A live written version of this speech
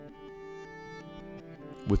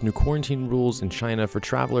with new quarantine rules in China for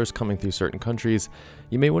travelers coming through certain countries,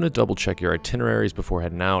 you may want to double check your itineraries before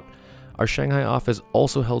heading out. Our Shanghai office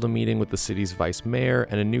also held a meeting with the city's vice mayor,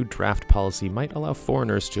 and a new draft policy might allow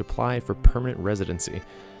foreigners to apply for permanent residency.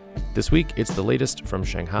 This week, it's the latest from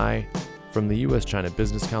Shanghai. From the U.S.-China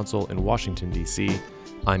Business Council in Washington, D.C.,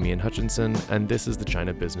 I'm Ian Hutchinson, and this is the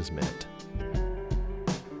China Business Minute.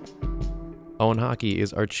 Owen Hockey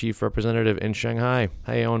is our chief representative in Shanghai.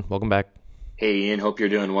 Hey, Owen, welcome back. Hey, Ian, hope you're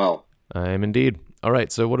doing well. I am indeed. All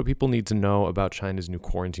right, so what do people need to know about China's new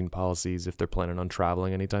quarantine policies if they're planning on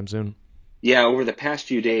traveling anytime soon? Yeah, over the past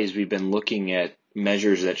few days, we've been looking at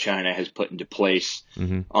measures that China has put into place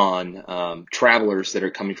on travelers that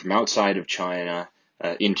are coming from outside of China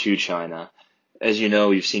into China. As you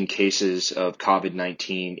know, you've seen cases of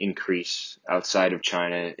COVID-19 increase outside of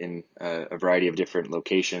China in a variety of different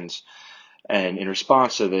locations. And in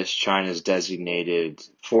response to this, China has designated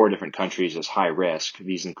 4 different countries as high risk.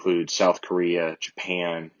 These include South Korea,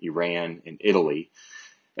 Japan, Iran, and Italy.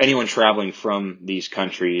 Anyone traveling from these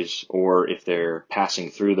countries, or if they're passing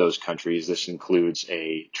through those countries, this includes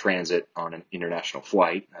a transit on an international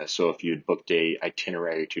flight. So if you'd booked a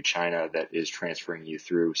itinerary to China that is transferring you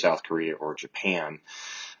through South Korea or Japan,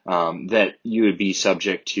 that you would be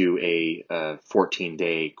subject to a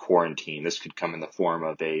 14-day quarantine. This could come in the form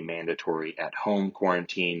of a mandatory at-home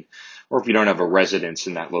quarantine, or if you don't have a residence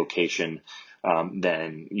in that location,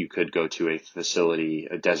 then you could go to a facility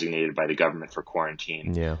designated by the government for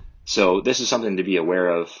quarantine. Yeah. So this is something to be aware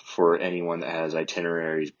of for anyone that has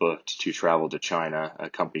itineraries booked to travel to China. A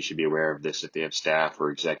company should be aware of this if they have staff or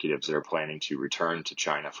executives that are planning to return to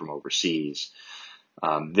China from overseas.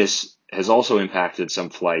 This has also impacted some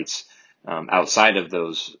flights outside of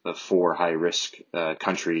those 4 high-risk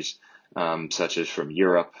countries, such as from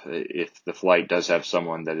Europe. If the flight does have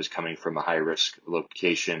someone that is coming from a high-risk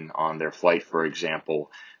location on their flight, for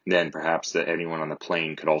example, then perhaps anyone on the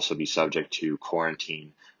plane could also be subject to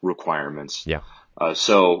quarantine requirements. Yeah.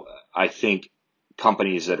 So I think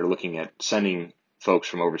companies that are looking at sending folks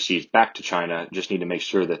from overseas back to China just need to make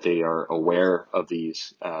sure that they are aware of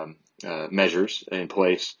these measures in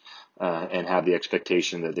place and have the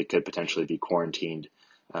expectation that they could potentially be quarantined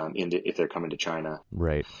if they're coming to China.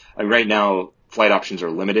 Right. Right now, flight options are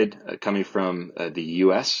limited coming from the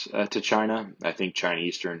U.S. To China. I think China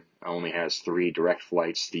Eastern only has 3 direct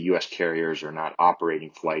flights. The U.S. carriers are not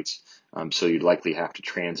operating flights, so you'd likely have to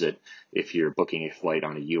transit if you're booking a flight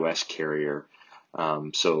on a U.S. carrier.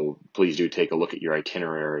 So please do take a look at your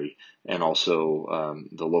itinerary and also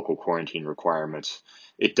the local quarantine requirements.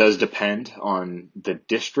 It does depend on the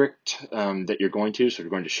district that you're going to. So if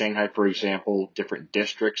you're going to Shanghai, for example, different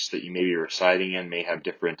districts that you may be residing in may have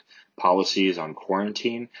different policies on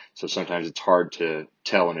quarantine. So sometimes it's hard to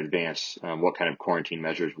tell in advance what kind of quarantine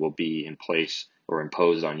measures will be in place or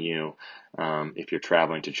imposed on you if you're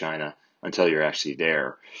traveling to China until you're actually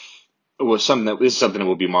there. This is something that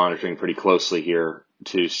we'll be monitoring pretty closely here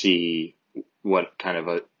to see what kind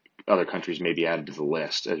of other countries may be added to the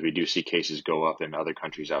list, as we do see cases go up in other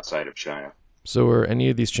countries outside of China. So are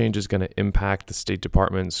any of these changes going to impact the State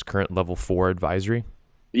Department's current level 4 advisory?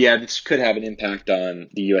 Yeah, this could have an impact on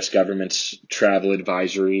the U.S. government's travel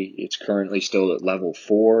advisory. It's currently still at level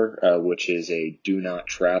 4, which is a do not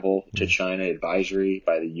travel to China advisory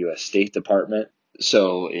by the U.S. State Department.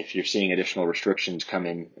 So if you're seeing additional restrictions come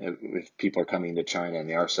in, if people are coming to China and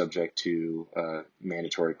they are subject to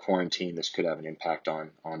mandatory quarantine, this could have an impact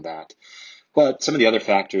on that. But some of the other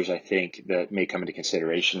factors I think that may come into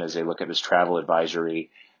consideration as they look at this travel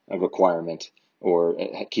advisory requirement or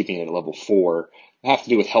keeping it at level 4 have to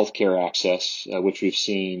do with healthcare access, which we've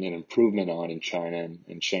seen an improvement on in China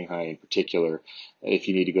and Shanghai in particular. If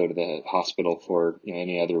you need to go to the hospital for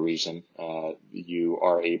any other reason, you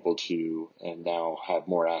are able to and now have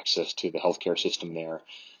more access to the healthcare system there.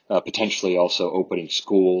 Potentially also opening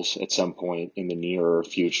schools at some point in the nearer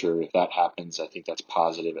future. If that happens, I think that's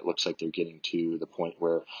positive. It looks like they're getting to the point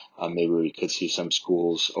where maybe we could see some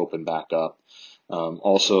schools open back up.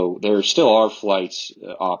 Also, there still are flights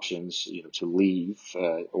options, to leave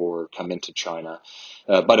or come into China.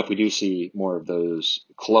 But if we do see more of those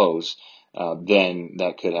close, then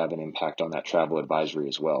that could have an impact on that travel advisory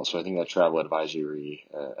as well. So I think that travel advisory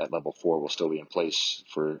at level 4 will still be in place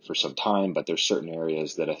for some time, but there's certain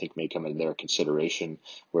areas that I think may come in their consideration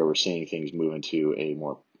where we're seeing things move into a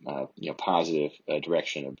more positive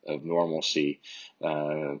direction of normalcy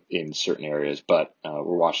in certain areas, but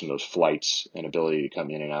we're watching those flights and ability to come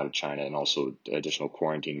in and out of China, and also additional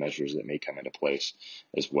quarantine measures that may come into place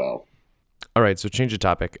as well. All right, so change the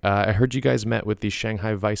topic. I heard you guys met with the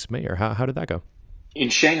Shanghai vice mayor. How did that go? In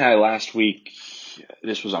Shanghai last week,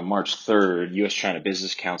 this was on March 3rd, U.S.-China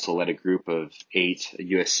Business Council led a group of 8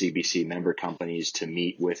 USCBC member companies to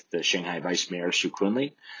meet with the Shanghai Vice Mayor Su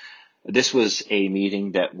Kunli. This was a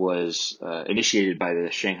meeting that was initiated by the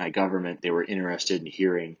Shanghai government. They were interested in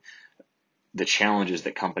hearing the challenges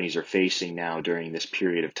that companies are facing now during this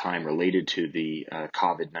period of time related to the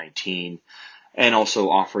COVID-19, and also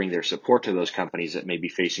offering their support to those companies that may be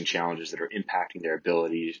facing challenges that are impacting their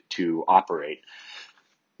ability to operate.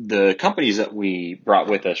 The companies that we brought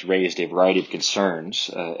with us raised a variety of concerns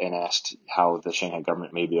and asked how the Shanghai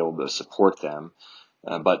government may be able to support them.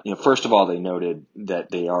 But first of all, they noted that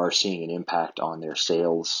they are seeing an impact on their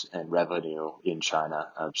sales and revenue in China.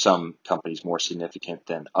 Some companies more significant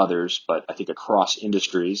than others, but I think across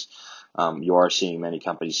industries, you are seeing many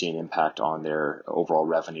companies seeing an impact on their overall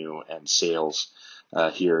revenue and sales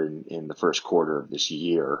here in the first quarter of this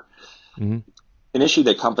year. Mm-hmm. An issue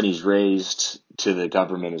that companies raised to the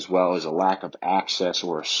government as well is a lack of access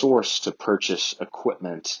or a source to purchase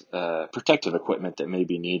equipment, protective equipment that may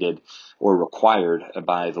be needed or required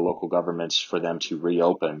by the local governments for them to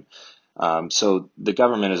reopen. So the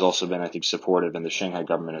government has also been, I think, supportive, and the Shanghai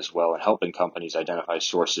government as well, in helping companies identify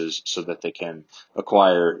sources so that they can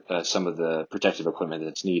acquire some of the protective equipment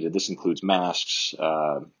that's needed. This includes masks,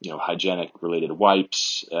 hygienic-related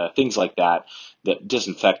wipes, things like that,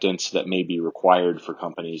 disinfectants that may be required for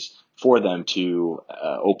companies for them to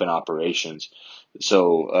open operations.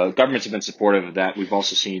 So governments have been supportive of that. We've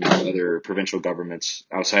also seen other provincial governments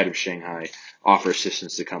outside of Shanghai offer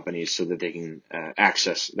assistance to companies so that they can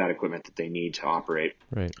access that equipment that they need to operate.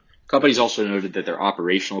 Right. Companies also noted that their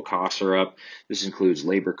operational costs are up. This includes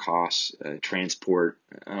labor costs, transport,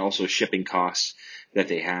 and also shipping costs that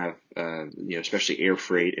they have, especially air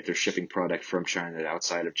freight. If they're shipping product from China to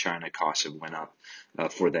outside of China, costs have went up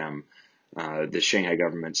for them. The Shanghai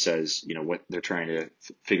government says, what they're trying to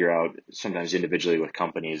figure out sometimes individually with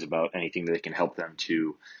companies about anything that can help them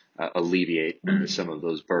to alleviate some of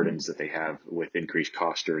those burdens that they have with increased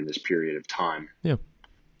cost during this period of time. Yeah.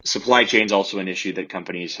 Supply chain is also an issue that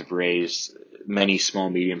companies have raised. Many small,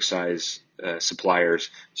 medium-sized suppliers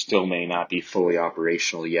still may not be fully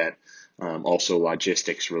operational yet. Also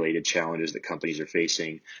logistics-related challenges that companies are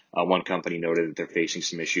facing. One company noted that they're facing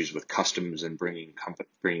some issues with customs and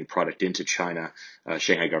bringing product into China.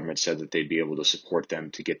 Shanghai government said that they'd be able to support them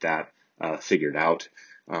to get that figured out.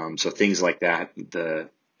 So things like that,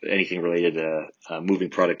 anything related to moving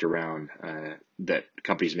product around that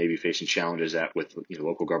companies may be facing challenges at with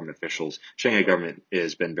local government officials. Shanghai government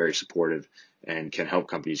has been very supportive and can help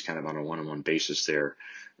companies kind of on a one-on-one basis there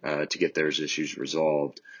to get those issues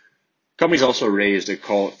resolved. Companies also raised a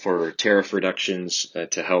call for tariff reductions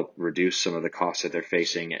to help reduce some of the costs that they're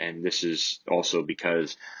facing, and this is also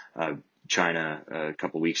because China a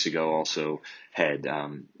couple of weeks ago also had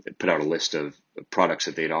put out a list of products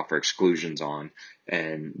that they'd offer exclusions on,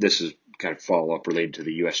 and this is kind of follow-up related to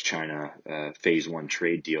the U.S.-China Phase 1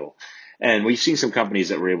 trade deal. And we've seen some companies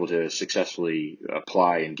that were able to successfully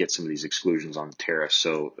apply and get some of these exclusions on the tariffs.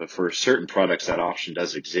 So for certain products, that option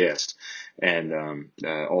does exist, and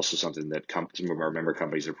also something that some of our member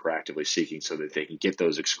companies are proactively seeking so that they can get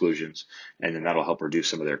those exclusions, and then that'll help reduce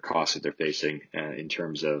some of their costs that they're facing in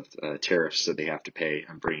terms of tariffs that they have to pay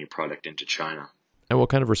on bringing product into China. And what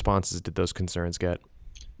kind of responses did those concerns get?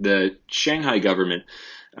 The Shanghai government,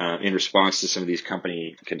 in response to some of these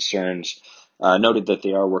company concerns, noted that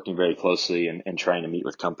they are working very closely and trying to meet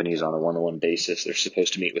with companies on a one-on-one basis. They're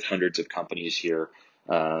supposed to meet with hundreds of companies here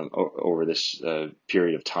over this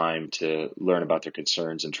period of time to learn about their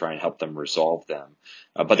concerns and try and help them resolve them.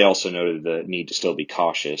 But they also noted the need to still be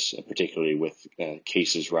cautious, particularly with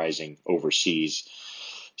cases rising overseas.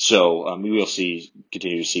 So we will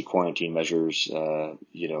continue to see quarantine measures,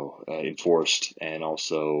 enforced and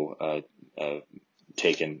also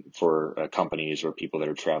taken for companies or people that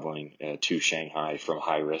are traveling to Shanghai from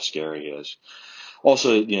high-risk areas.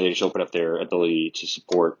 Also, they just open up their ability to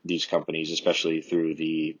support these companies, especially through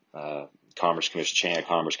the Commerce Commission, Shanghai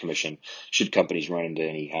Commerce Commission, should companies run into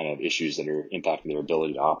any kind of issues that are impacting their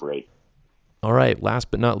ability to operate. All right,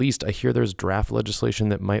 last but not least, I hear there's draft legislation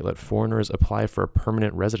that might let foreigners apply for a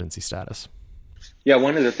permanent residency status. Yeah,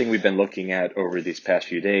 one of the things we've been looking at over these past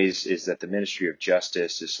few days is that the Ministry of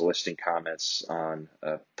Justice is soliciting comments on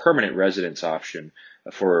a permanent residence option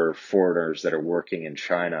for foreigners that are working in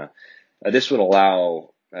China. This would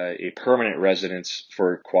allow a permanent residence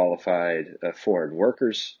for qualified foreign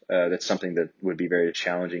workers. That's something that would be very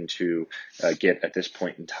challenging to get at this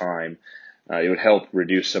point in time. It would help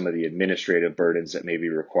reduce some of the administrative burdens that may be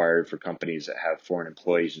required for companies that have foreign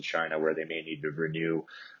employees in China, where they may need to renew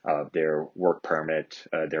their work permit,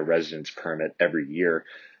 their residence permit every year.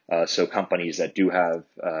 So companies that do have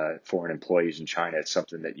foreign employees in China, it's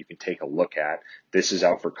something that you can take a look at. This is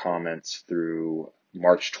out for comments through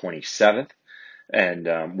March 27th.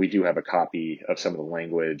 And we do have a copy of some of the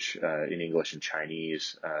language in English and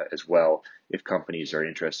Chinese as well. If companies are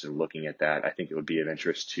interested in looking at that, I think it would be of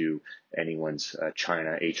interest to anyone's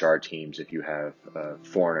China HR teams if you have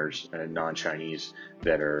foreigners and non-Chinese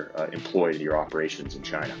that are employed in your operations in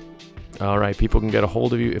China. All right, people can get a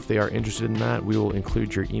hold of you if they are interested in that. We will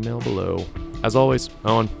include your email below. As always,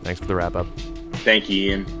 Owen, thanks for the wrap-up. Thank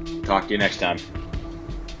you, Ian. Talk to you next time.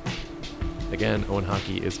 Again, Owen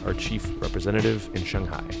Hockey is our chief representative in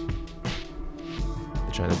Shanghai.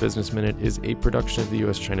 The China Business Minute is a production of the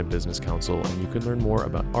U.S.-China Business Council, and you can learn more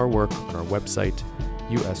about our work on our website,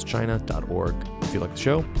 uschina.org. If you like the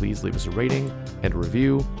show, please leave us a rating and a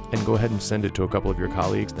review, and go ahead and send it to a couple of your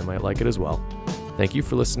colleagues that might like it as well. Thank you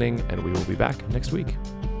for listening, and we will be back next week.